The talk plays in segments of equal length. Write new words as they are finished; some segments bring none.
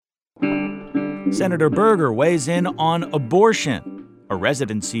Senator Berger weighs in on abortion. A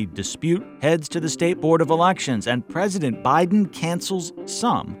residency dispute heads to the State Board of Elections, and President Biden cancels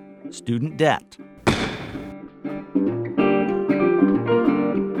some student debt.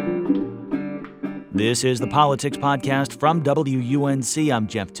 This is the Politics Podcast from WUNC. I'm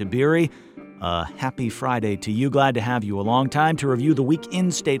Jeff Tiberi. Happy Friday to you. Glad to have you along. Time to review the week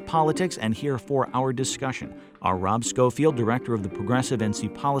in state politics, and here for our discussion are Rob Schofield, director of the Progressive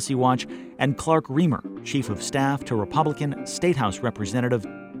NC Policy Watch, and Clark Reamer, chief of staff to Republican State House Representative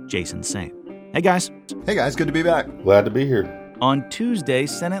Jason Saine. Hey, guys. Hey, guys. Good to be back. Glad to be here. On Tuesday,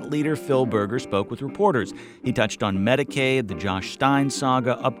 Senate Leader Phil Berger spoke with reporters. He touched on Medicaid, the Josh Stein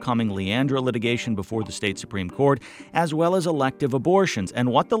saga, upcoming Leandra litigation before the state Supreme Court, as well as elective abortions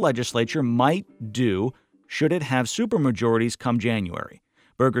and what the legislature might do should it have supermajorities come January.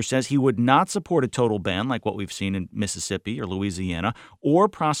 Berger says he would not support a total ban like what we've seen in Mississippi or Louisiana, or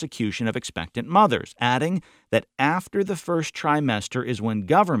prosecution of expectant mothers, adding that after the first trimester is when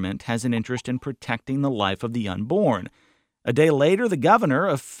government has an interest in protecting the life of the unborn. A day later, the governor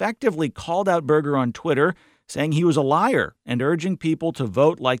effectively called out Berger on Twitter, saying he was a liar and urging people to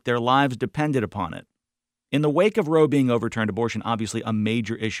vote like their lives depended upon it. In the wake of Roe being overturned, abortion obviously a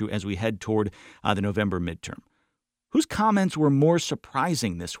major issue as we head toward the November midterm. Whose comments were more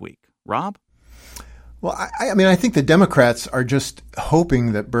surprising this week? Rob? Well, I think the Democrats are just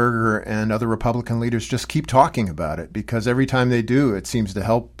hoping that Berger and other Republican leaders just keep talking about it, because every time they do, it seems to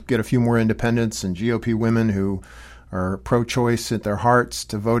help get a few more independents and GOP women who are pro-choice at their hearts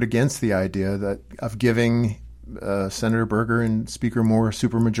to vote against the idea of giving Senator Berger and Speaker Moore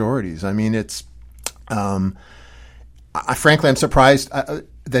supermajorities. I mean, it's frankly, I'm surprised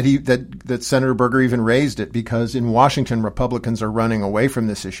that Senator Berger even raised it, because in Washington, Republicans are running away from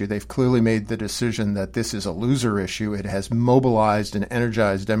this issue. They've clearly made the decision that this is a loser issue. It has mobilized and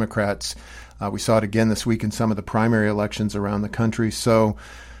energized Democrats. We saw it again this week in some of the primary elections around the country. So,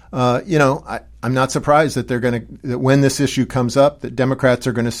 I'm not surprised that that when this issue comes up, that Democrats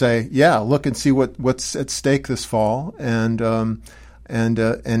are going to say, "Yeah, look and see what's at stake this fall." And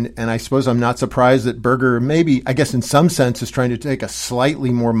I suppose I'm not surprised that Berger maybe, I guess in some sense, is trying to take a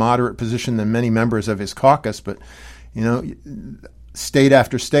slightly more moderate position than many members of his caucus. But, state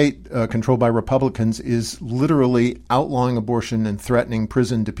after state controlled by Republicans is literally outlawing abortion and threatening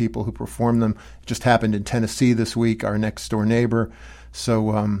prison to people who perform them. It just happened in Tennessee this week, our next door neighbor. So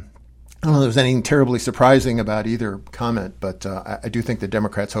I don't know if there's anything terribly surprising about either comment, but I do think the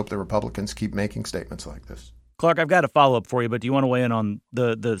Democrats hope the Republicans keep making statements like this. Clark, I've got a follow-up for you, but do you want to weigh in on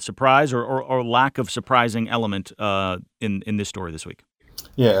the surprise or lack of surprising element in this story this week?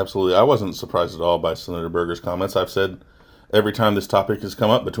 Yeah, absolutely. I wasn't surprised at all by Senator Berger's comments. I've said every time this topic has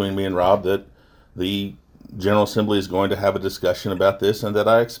come up between me and Rob that the General Assembly is going to have a discussion about this, and that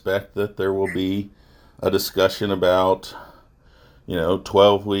I expect that there will be a discussion about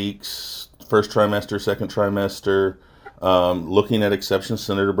 12 weeks, first trimester, second trimester, looking at exceptions.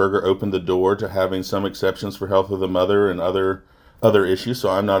 Senator Berger opened the door to having some exceptions for health of the mother and other issues, so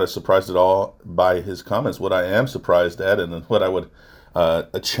I'm not as surprised at all by his comments. What I am surprised at, and what I would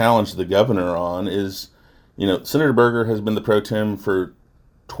challenge the governor on, is, Senator Berger has been the pro tem for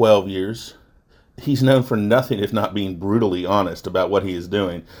 12 years. He's known for nothing if not being brutally honest about what he is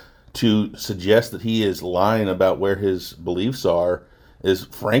doing. To suggest that he is lying about where his beliefs are is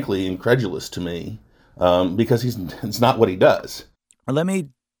frankly incredulous to me, because it's not what he does. Let me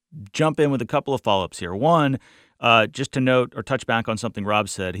jump in with a couple of follow-ups here. One, just to note or touch back on something Rob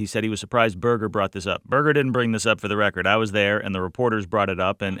said. He said he was surprised Berger brought this up. Berger didn't bring this up, for the record. I was there, and the reporters brought it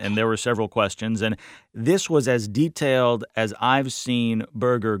up, and there were several questions. And this was as detailed as I've seen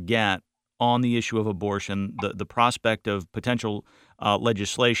Berger get on the issue of abortion, the prospect of potential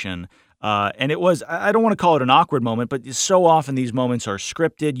legislation. And it was, I don't want to call it an awkward moment, but so often these moments are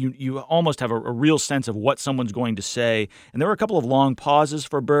scripted. You almost have a real sense of what someone's going to say. And there were a couple of long pauses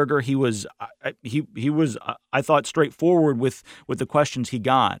for Berger. He was, I thought, straightforward with the questions he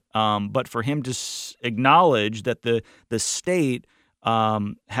got. But for him to acknowledge that the state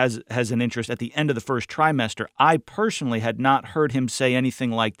has an interest at the end of the first trimester, I personally had not heard him say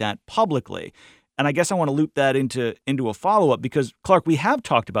anything like that publicly. And I guess I want to loop that into a follow-up, because, Clark, we have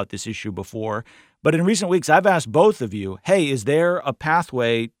talked about this issue before, but in recent weeks I've asked both of you, hey, is there a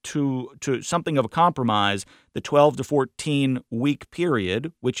pathway to something of a compromise, the 12 to 14 week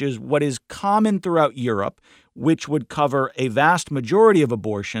period, which is what is common throughout Europe, which would cover a vast majority of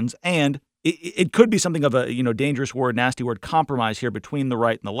abortions, and it could be something of a dangerous word, nasty word, compromise here between the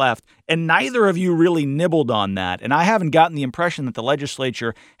right and the left. And neither of you really nibbled on that. And I haven't gotten the impression that the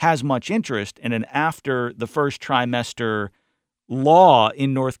legislature has much interest in an after the first trimester law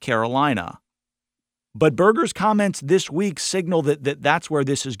in North Carolina. But Berger's comments this week signal that that's where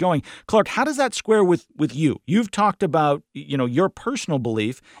this is going. Clark, how does that square with you? You've talked about, your personal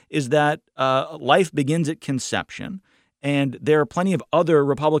belief is that life begins at conception. And there are plenty of other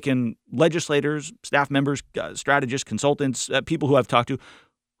Republican legislators, staff members, strategists, consultants, people who I've talked to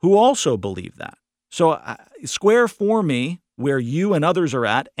who also believe that. So square for me where you and others are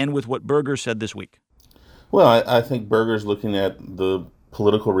at and with what Berger said this week. Well, I think Berger's looking at the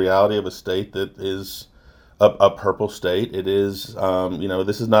political reality of a state that is a purple state. It is,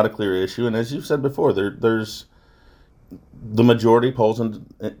 this is not a clear issue. And as you've said before, there's the majority polls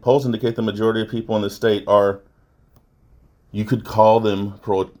indicate the majority of people in the state are, you could call them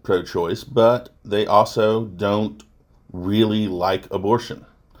pro-choice, but they also don't really like abortion.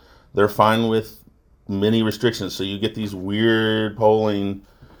 They're fine with many restrictions. So you get these weird polling,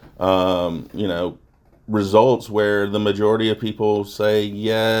 results where the majority of people say,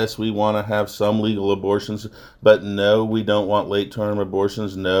 yes, we want to have some legal abortions, but no, we don't want late-term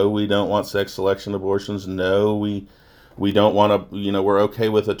abortions. No, we don't want sex selection abortions. No, we don't want to, we're okay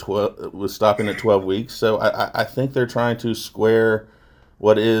with with stopping at 12 weeks. So I think they're trying to square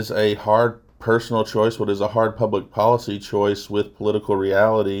what is a hard personal choice, what is a hard public policy choice with political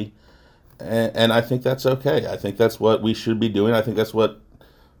reality. And I think that's okay. I think that's what we should be doing. I think that's what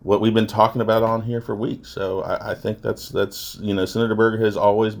we've been talking about on here for weeks. So I think that's Senator Berger has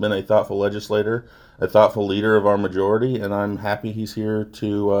always been a thoughtful legislator, a thoughtful leader of our majority, and I'm happy he's here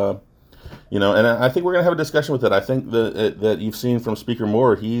to, and I think we're going to have a discussion with it. I think that you've seen from Speaker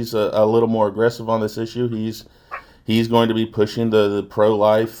Moore, he's a little more aggressive on this issue. He's going to be pushing the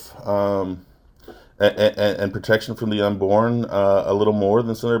pro-life and protection from the unborn a little more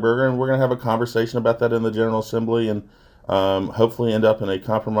than Senator Berger, and we're going to have a conversation about that in the General Assembly and hopefully end up in a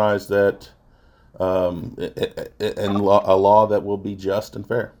compromise that a law that will be just and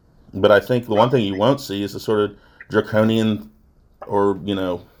fair. But I think the one thing you won't see is the sort of draconian or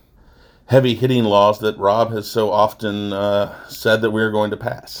heavy-hitting laws that Rob has so often said that we're going to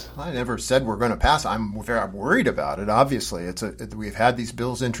pass. I never said we're going to pass. I'm worried about it. Obviously, we've had these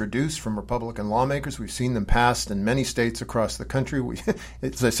bills introduced from Republican lawmakers. We've seen them passed in many states across the country.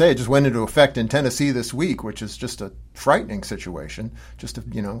 As I say, it just went into effect in Tennessee this week, which is just a frightening situation. Just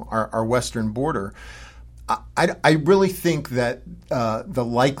our western border. I really think that the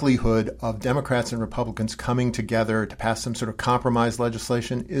likelihood of Democrats and Republicans coming together to pass some sort of compromise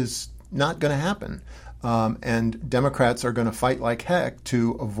legislation is not going to happen. And Democrats are going to fight like heck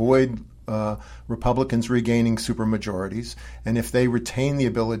to avoid Republicans regaining supermajorities. And if they retain the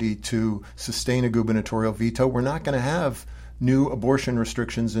ability to sustain a gubernatorial veto, we're not going to have new abortion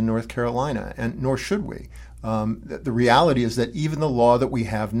restrictions in North Carolina, and nor should we. The reality is that even the law that we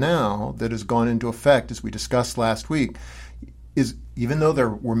have now that has gone into effect, as we discussed last week, is even though there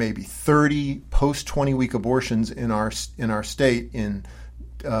were maybe 30 post-20-week abortions in our state in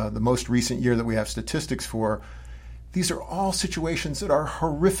the most recent year that we have statistics for, these are all situations that are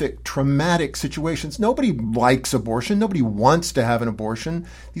horrific, traumatic situations. Nobody likes abortion. Nobody wants to have an abortion.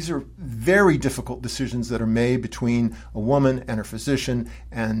 These are very difficult decisions that are made between a woman and her physician,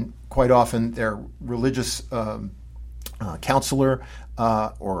 and quite often their religious counselor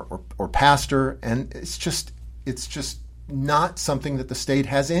or pastor. And it's just not something that the state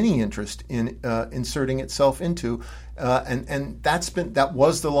has any interest in inserting itself into. And that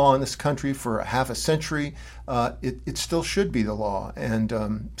was the law in this country for a half a century. It still should be the law,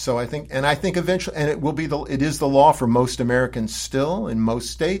 and so I think eventually, and it is the law for most Americans still in most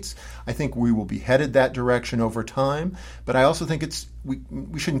states. I think we will be headed that direction over time. But I also think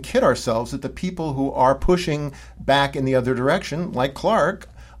we shouldn't kid ourselves that the people who are pushing back in the other direction, like Clark,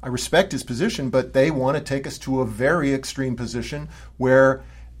 I respect his position, but they want to take us to a very extreme position where,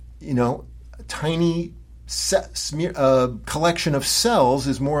 a tiny collection of cells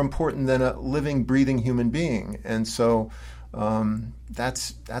is more important than a living, breathing human being. And so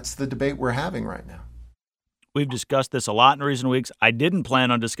that's the debate we're having right now. We've discussed this a lot in recent weeks. I didn't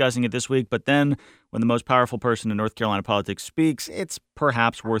plan on discussing it this week, but then when the most powerful person in North Carolina politics speaks, it's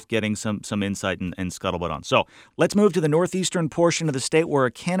perhaps worth getting some insight and scuttlebutt on. So let's move to the northeastern portion of the state where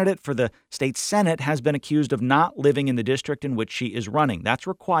a candidate for the state Senate has been accused of not living in the district in which she is running. That's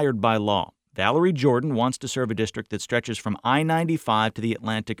required by law. Valerie Jordan wants to serve a district that stretches from I-95 to the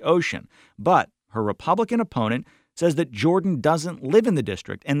Atlantic Ocean. But her Republican opponent says that Jordan doesn't live in the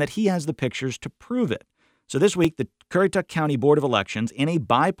district and that he has the pictures to prove it. So this week, the Currituck County Board of Elections, in a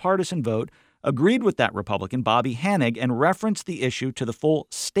bipartisan vote, agreed with that Republican, Bobby Hanig, and referenced the issue to the full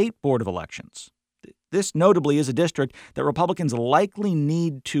state Board of Elections. This notably is a district that Republicans likely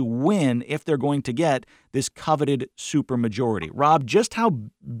need to win if they're going to get this coveted supermajority. Rob, just how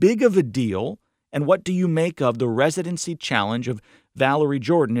big of a deal And what do you make of the residency challenge of Valerie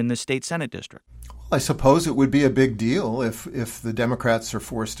Jordan in the state Senate district? I suppose it would be a big deal if the Democrats are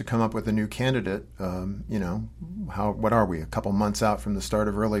forced to come up with a new candidate. What are we, a couple months out from the start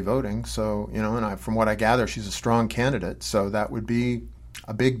of early voting? So, from what I gather, she's a strong candidate. So that would be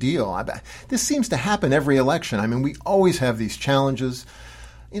a big deal. This seems to happen every election. I mean, we always have these challenges.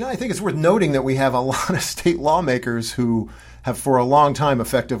 I think it's worth noting that we have a lot of state lawmakers who have for a long time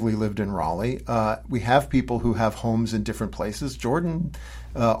effectively lived in Raleigh. We have people who have homes in different places. Jordan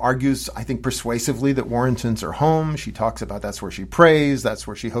argues, I think, persuasively that Warrenton's her home. She talks about that's where she prays, that's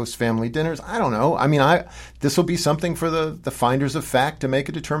where she hosts family dinners. I don't know. I mean, this will be something for the finders of fact to make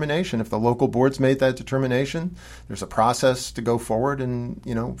a determination. If the local board's made that determination, there's a process to go forward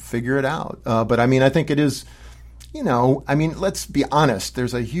and, figure it out. But I mean, I think it is, let's be honest.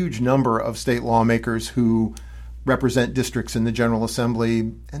 There's a huge number of state lawmakers who represent districts in the General Assembly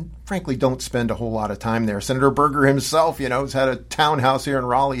and frankly don't spend a whole lot of time there. Senator Berger himself, has had a townhouse here in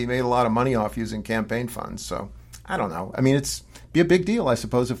Raleigh. He made a lot of money off using campaign funds. So I don't know. I mean, it's be a big deal, I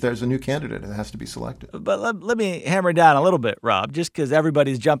suppose, if there's a new candidate that has to be selected. But let me hammer down a little bit, Rob. Just because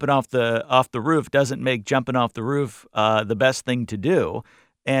everybody's jumping off the roof doesn't make jumping off the roof the best thing to do.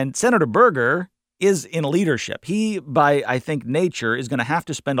 And Senator Berger is in leadership. He, by, I think, nature, is going to have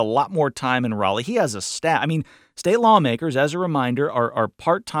to spend a lot more time in Raleigh. He has a staff. I mean, state lawmakers, as a reminder, are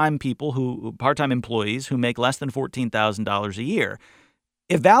part-time employees who make less than $14,000 a year.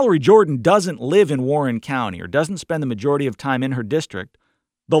 If Valerie Jordan doesn't live in Warren County or doesn't spend the majority of time in her district,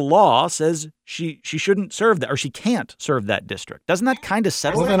 the law says she shouldn't serve that, or she can't serve that district. Doesn't that kind of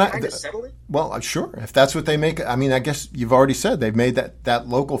settle it? Well, sure. If that's what they make, I mean, I guess you've already said they've made that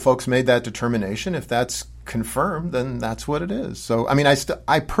local folks made that determination. If that's confirmed, then that's what it is. So, I mean,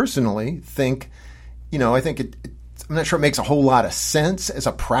 I personally think, I think I'm not sure it makes a whole lot of sense as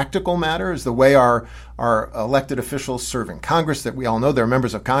a practical matter, as the way our elected officials serve in Congress, that we all know there are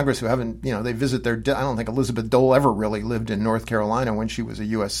members of Congress who haven't, they visit I don't think Elizabeth Dole ever really lived in North Carolina when she was a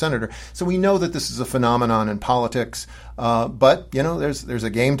U.S. Senator. So we know that this is a phenomenon in politics. But, there's a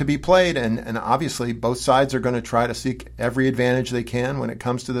game to be played. And obviously both sides are going to try to seek every advantage they can when it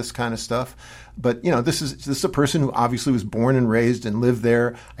comes to this kind of stuff. But, this is a person who obviously was born and raised and lived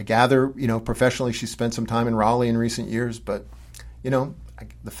there. I gather, professionally, she spent some time in Raleigh in recent years. But, the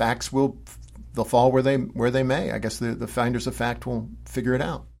facts they'll fall where they may. I guess the finders of fact will figure it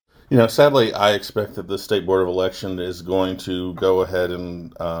out. Sadly, I expect that the State Board of Election is going to go ahead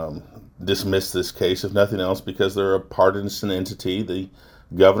and dismiss this case, if nothing else, because they're a partisan entity. The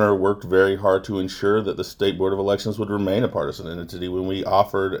governor worked very hard to ensure that the State Board of Elections would remain a partisan entity when we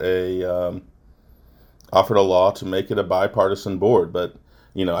offered a law to make it a bipartisan board. But,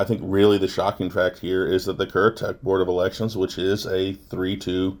 I think really the shocking fact here is that the Currituck Board of Elections, which is a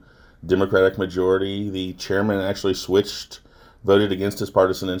 3-2 Democratic majority, the chairman actually voted against his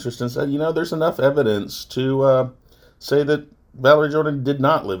partisan interest and said, there's enough evidence to say that Valerie Jordan did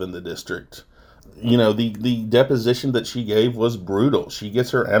not live in the district. The deposition that she gave was brutal. She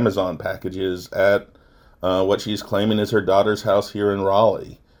gets her Amazon packages at what she's claiming is her daughter's house here in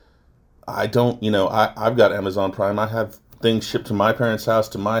Raleigh. I've got Amazon Prime. I have things shipped to my parents' house,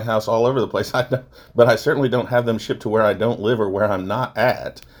 to my house, all over the place. But I certainly don't have them shipped to where I don't live or where I'm not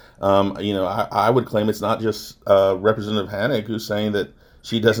at. I would claim it's not just Representative Hanig who's saying that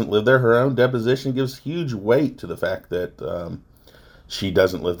she doesn't live there. Her own deposition gives huge weight to the fact that she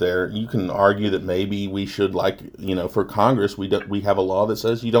doesn't live there. You can argue that maybe we should, for Congress, we have a law that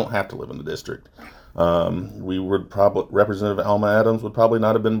says you don't have to live in the district. Representative Alma Adams would probably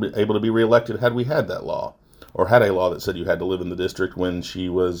not have been able to be reelected had we had that law, or had a law that said you had to live in the district when she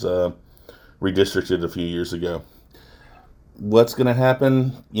was redistricted a few years ago. What's going to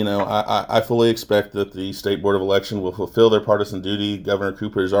happen? I fully expect that the State Board of Election will fulfill their partisan duty. Governor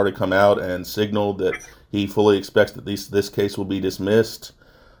Cooper has already come out and signaled that he fully expects that this case will be dismissed.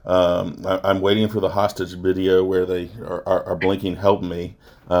 I'm waiting for the hostage video where they are blinking, "Help me."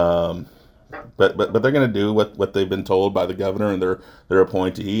 But they're going to do what they've been told by the governor and their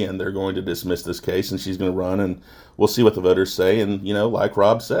appointee, and they're going to dismiss this case, and she's going to run, and we'll see what the voters say. And, like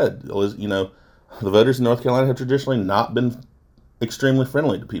Rob said, the voters in North Carolina have traditionally not been extremely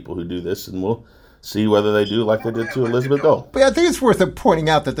friendly to people who do this, and we'll see whether they do like they did to Elizabeth Dole. But I think it's worth pointing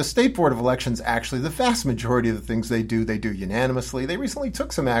out that the State Board of Elections, actually, the vast majority of the things they do unanimously. They recently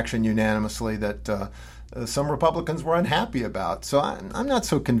took some action unanimously that some Republicans were unhappy about. So I'm not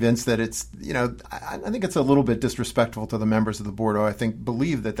so convinced that it's, I think it's a little bit disrespectful to the members of the board who I think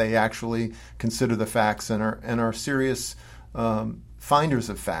believe that they actually consider the facts and are serious finders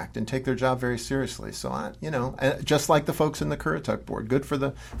of fact and take their job very seriously. So, just like the folks in the Currituck board, good for if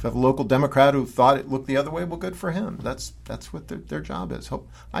you have a local Democrat who thought it looked the other way, well, good for him. That's what their job is.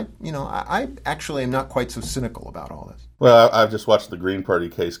 I actually am not quite so cynical about all this. Well, I've just watched the Green Party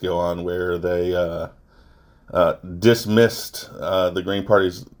case go on where they dismissed the Green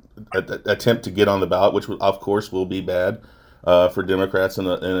Party's attempt to get on the ballot, which of course will be bad for Democrats in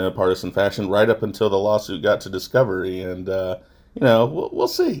a partisan fashion, right up until the lawsuit got to discovery. And we'll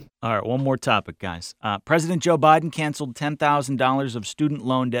see. All right, one more topic, guys. President Joe Biden canceled $10,000 of student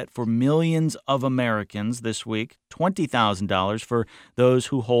loan debt for millions of Americans this week, $20,000 for those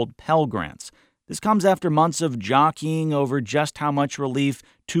who hold Pell Grants. This comes after months of jockeying over just how much relief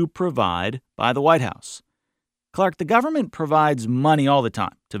to provide by the White House. Clark, the government provides money all the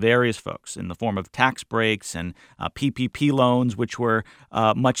time to various folks in the form of tax breaks and PPP loans, which were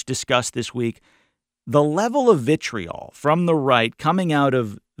much discussed this week. The level of vitriol from the right coming out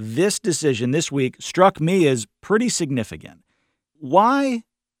of this decision this week struck me as pretty significant. Why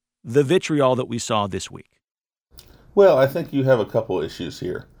the vitriol that we saw this week? Well, I think you have a couple issues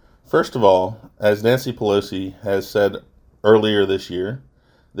here. First of all, as Nancy Pelosi has said earlier this year,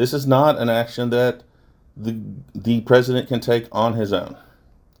 this is not an action that the president can take on his own.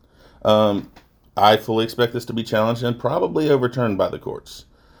 I fully expect this to be challenged and probably overturned by the courts.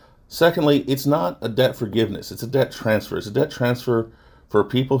 Secondly, it's not a debt forgiveness. It's a debt transfer. It's a debt transfer for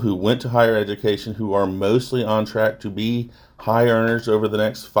people who went to higher education, who are mostly on track to be high earners over the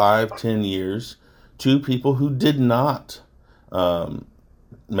next 5-10 years, to people who did not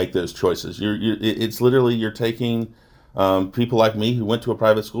make those choices. It's literally you're taking people like me who went to a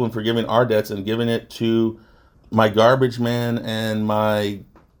private school and forgiving our debts and giving it to my garbage man and my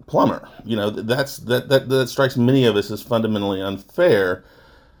plumber. That strikes many of us as fundamentally unfair.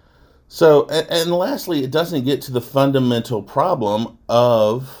 So, and lastly, it doesn't get to the fundamental problem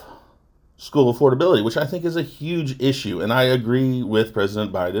of school affordability, which I think is a huge issue. And I agree with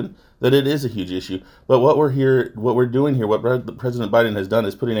President Biden that it is a huge issue. But what we're doing here, what President Biden has done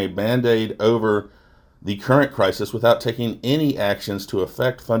is putting a Band-Aid over the current crisis without taking any actions to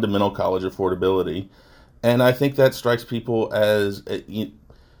affect fundamental college affordability. And I think that strikes people as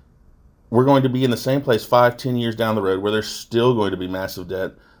we're going to be in the same place 5-10 years down the road where there's still going to be massive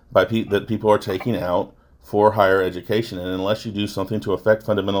debt that people are taking out for higher education. And unless you do something to affect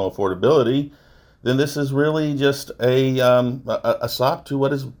fundamental affordability, then this is really just a sop to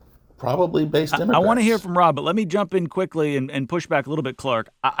what is probably base Democrats. I want to hear from Rob, but let me jump in quickly and push back a little bit, Clark.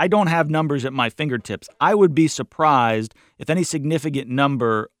 I don't have numbers at my fingertips. I would be surprised if any significant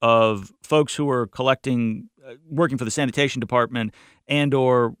number of folks who are working for the sanitation department and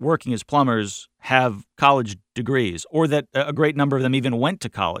or working as plumbers have college degrees, or that a great number of them even went to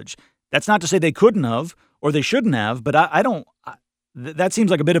college. That's not to say they couldn't have or they shouldn't have, but that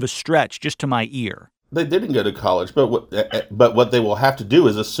seems like a bit of a stretch just to my ear. They didn't go to college, but what they will have to do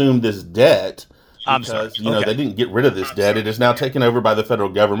is assume this debt because they didn't get rid of this debt. It is now taken over by the federal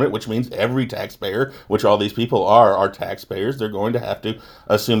government, which means every taxpayer, which all these people are taxpayers. They're going to have to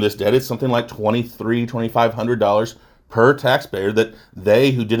assume this debt. It's something like $2,500 per taxpayer that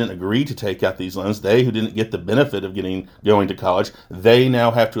they who didn't agree to take out these loans, they who didn't get the benefit of going to college, they now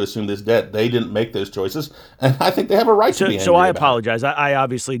have to assume this debt. They didn't make those choices, and I think they have a right to be angry. So I apologize. I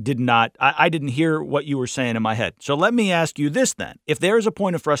obviously did not. I didn't hear what you were saying in my head. So let me ask you this then: if there is a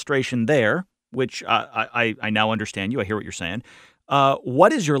point of frustration there, which I now understand you, I hear what you're saying.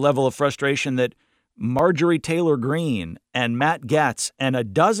 What is your level of frustration that Marjorie Taylor Greene and Matt Gaetz and a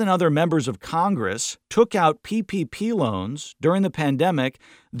dozen other members of Congress took out PPP loans during the pandemic?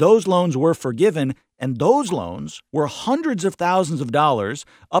 Those loans were forgiven, and those loans were hundreds of thousands of dollars,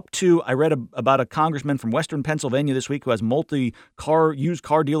 up to, I read about a congressman from Western Pennsylvania this week who has used car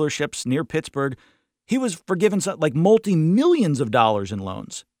dealerships near Pittsburgh. He was forgiven like multi-millions of dollars in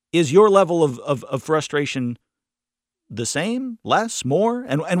loans. Is your level of frustration the same, less, more,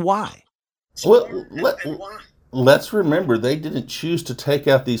 and why? Well, let's remember, they didn't choose to take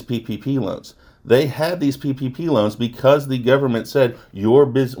out these PPP loans. They had these PPP loans because the government said your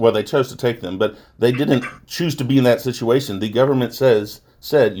business. Well, they chose to take them, but they didn't choose to be in that situation. The government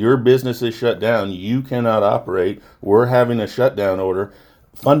said your business is shut down. You cannot operate. We're having a shutdown order.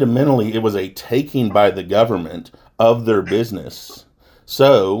 Fundamentally, it was a taking by the government of their business.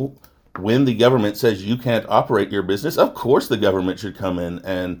 So when the government says you can't operate your business, of course the government should come in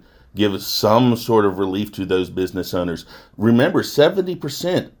and give some sort of relief to those business owners. Remember,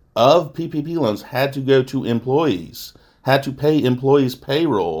 70% of PPP loans had to go to employees, had to pay employees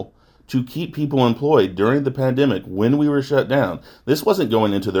payroll to keep people employed during the pandemic when we were shut down. This wasn't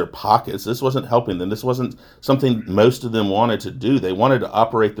going into their pockets. This wasn't helping them. This wasn't something most of them wanted to do. They wanted to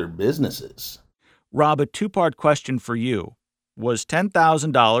operate their businesses. Rob, a two-part question for you. Was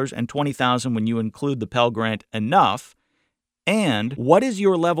 $10,000 and $20,000 when you include the Pell Grant enough? And what is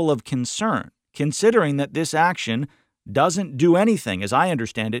your level of concern, considering that this action doesn't do anything, as I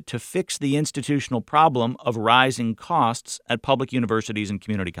understand it, to fix the institutional problem of rising costs at public universities and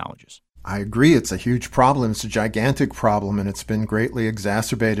community colleges? I agree. It's a huge problem. It's a gigantic problem, and it's been greatly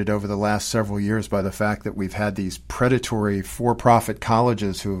exacerbated over the last several years by the fact that we've had these predatory for-profit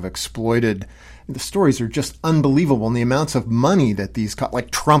colleges who have exploited. The stories are just unbelievable, and the amounts of money that these, like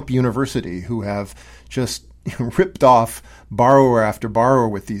Trump University, who have just ripped off borrower after borrower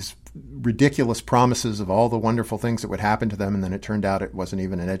with these ridiculous promises of all the wonderful things that would happen to them, and then it turned out it wasn't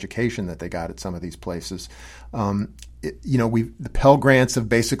even an education that they got at some of these places. The Pell Grants have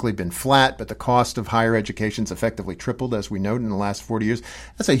basically been flat, but the cost of higher education's effectively tripled, as we noted, in the last 40 years.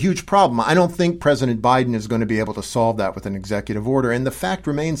 That's a huge problem. I don't think President Biden is going to be able to solve that with an executive order. And the fact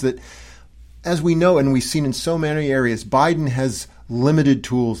remains that, as we know, and we've seen in so many areas, Biden has limited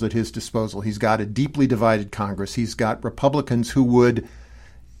tools at his disposal. He's got a deeply divided Congress. He's got Republicans who would,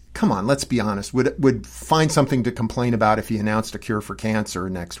 come on, let's be honest, would find something to complain about if he announced a cure for cancer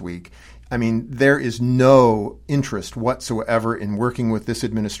next week. I mean, there is no interest whatsoever in working with this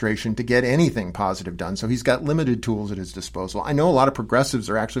administration to get anything positive done. So he's got limited tools at his disposal. I know a lot of progressives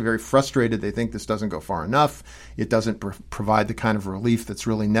are actually very frustrated. They think this doesn't go far enough. It doesn't provide the kind of relief that's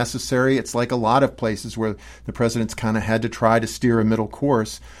really necessary. It's like a lot of places where the president's kind of had to try to steer a middle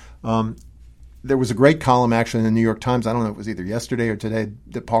course. There was a great column actually in the New York Times, I don't know if it was either yesterday or today,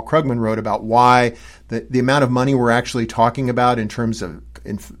 that Paul Krugman wrote about why the amount of money we're actually talking about in terms of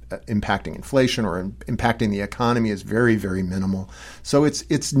impacting inflation or impacting the economy is very, very minimal. So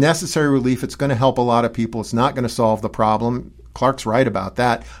it's necessary relief. It's going to help a lot of people. It's not going to solve the problem. Clark's right about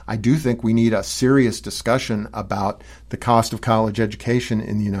that. I do think we need a serious discussion about the cost of college education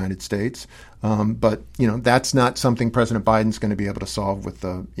in the United States. But that's not something President Biden's going to be able to solve with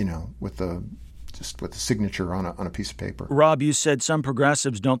the signature on a piece of paper. Rob, you said some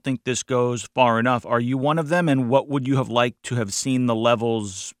progressives don't think this goes far enough. Are you one of them? And what would you have liked to have seen the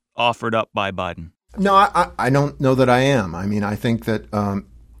levels offered up by Biden? No, I don't know that I am. I mean, I think that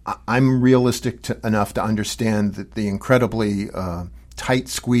I'm realistic enough to understand that the incredibly tight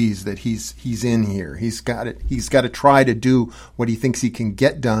squeeze that he's in here. He's got to try to do what he thinks he can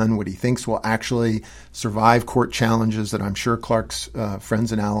get done, what he thinks will actually survive court challenges that I'm sure Clark's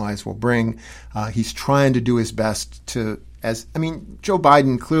friends and allies will bring. He's trying to do his best Joe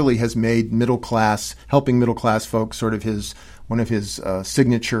Biden clearly has made helping middle class folks sort of one of his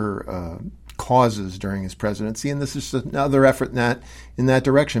signature causes during his presidency, and this is another effort in that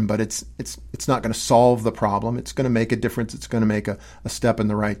direction. But it's not going to solve the problem. It's going to make a difference. It's going to make a step in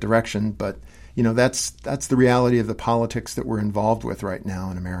the right direction. But that's the reality of the politics that we're involved with right now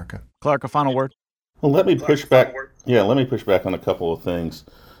in America. Clark, a final word. Well, let me push back. Yeah, let me push back on a couple of things.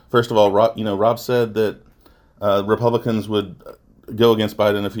 First of all, Rob said that Republicans would go against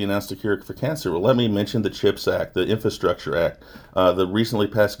Biden if he announced a cure for cancer. Well, let me mention the CHIPS Act, the Infrastructure Act, the recently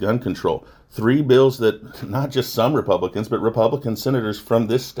passed gun control. 3 bills that not just some Republicans, but Republican senators from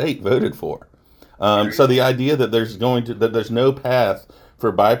this state voted for. So the idea that there's no path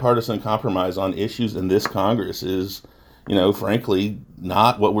for bipartisan compromise on issues in this Congress is, frankly,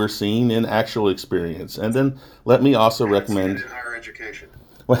 not what we're seeing in actual experience. And then let me also recommend higher education.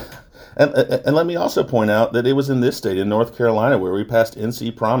 Well, and let me also point out that it was in this state, in North Carolina, where we passed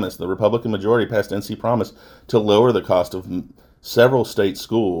NC Promise. The Republican majority passed NC Promise to lower the cost of several state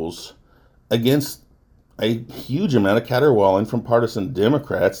schools against a huge amount of caterwauling from partisan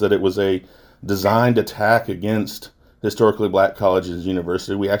Democrats that it was a designed attack against historically black colleges and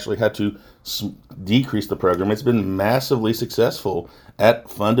universities. We actually had to decrease the program. It's been massively successful at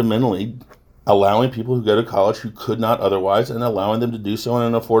fundamentally allowing people who go to college who could not otherwise and allowing them to do so in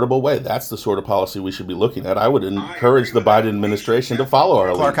an affordable way. That's the sort of policy we should be looking at. I would encourage the Biden administration to follow our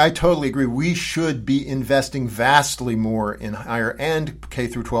lead. Clark, I totally agree. We should be investing vastly more in higher and K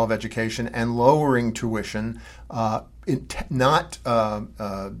through 12 education and lowering tuition, not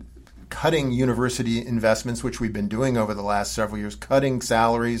cutting university investments, which we've been doing over the last several years, cutting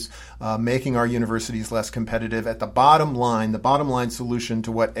salaries, making our universities less competitive. At the bottom line solution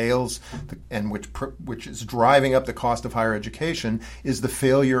to what ails and which is driving up the cost of higher education is the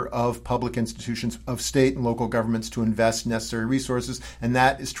failure of public institutions, of state and local governments to invest necessary resources, and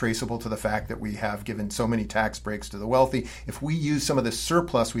that is traceable to the fact that we have given so many tax breaks to the wealthy. If we use some of the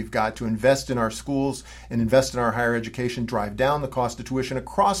surplus we've got to invest in our schools and invest in our higher education, drive down the cost of tuition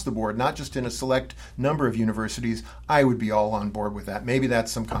across the board, not just in a select number of universities, I would be all on board with that. Maybe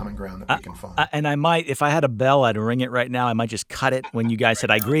that's some common ground that we can find. And I might, if I had a bell, I'd ring it right now. I might just cut it when you guys said,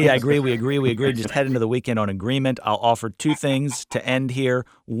 I agree, we agree. Just head into the weekend on agreement. I'll offer two things to end here.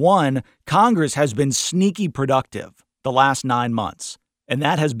 One, Congress has been sneaky productive the last 9 months. And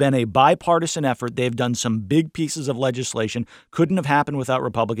that has been a bipartisan effort. They've done some big pieces of legislation. Couldn't have happened without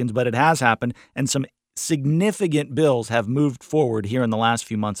Republicans, but it has happened. And some significant bills have moved forward here in the last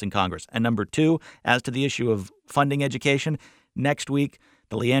few months in Congress. And number two, as to the issue of funding education, next week,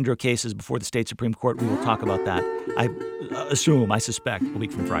 the Leandro case is before the state Supreme Court. We will talk about that, I suspect, a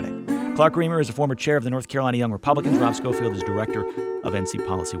week from Friday. Clark Reamer is a former chair of the North Carolina Young Republicans. Rob Schofield is director of NC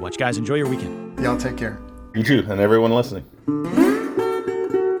Policy Watch. Guys, enjoy your weekend. Y'all take care. You too, and everyone listening.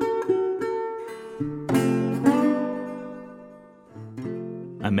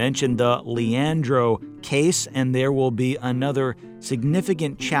 I mentioned the Leandro case, and there will be another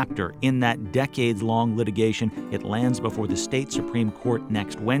significant chapter in that decades-long litigation. It lands before the state Supreme Court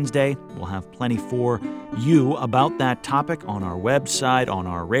next Wednesday. We'll have plenty for you about that topic on our website, on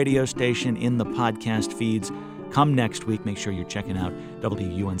our radio station, in the podcast feeds. Come next week. Make sure you're checking out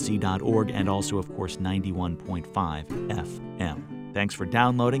WUNC.org and also, of course, 91.5 FM. Thanks for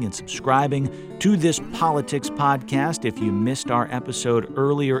downloading and subscribing to this politics podcast. If you missed our episode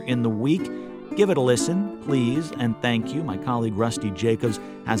earlier in the week, give it a listen, please, and thank you. My colleague Rusty Jacobs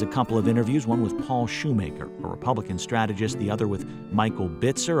has a couple of interviews, one with Paul Shoemaker, a Republican strategist, the other with Michael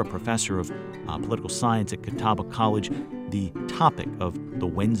Bitzer, a professor of political science at Catawba College. The topic of the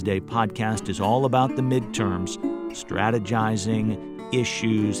Wednesday podcast is all about the midterms, strategizing,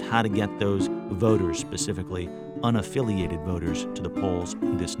 issues, how to get those voters, specifically unaffiliated voters, to the polls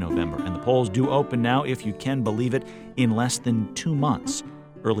this November. And the polls do open now, if you can believe it, in less than 2 months.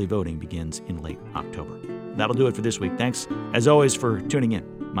 Early voting begins in late October. That'll do it for this week. Thanks, as always, for tuning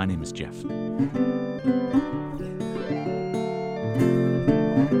in. My name is Jeff.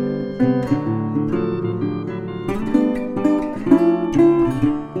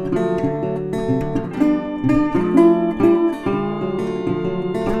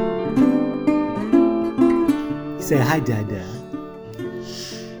 Say hi, Dada.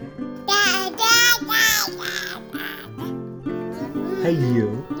 Hey,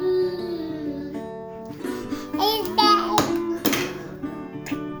 you.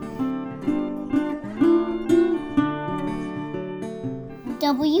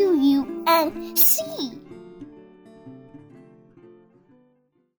 WUNC.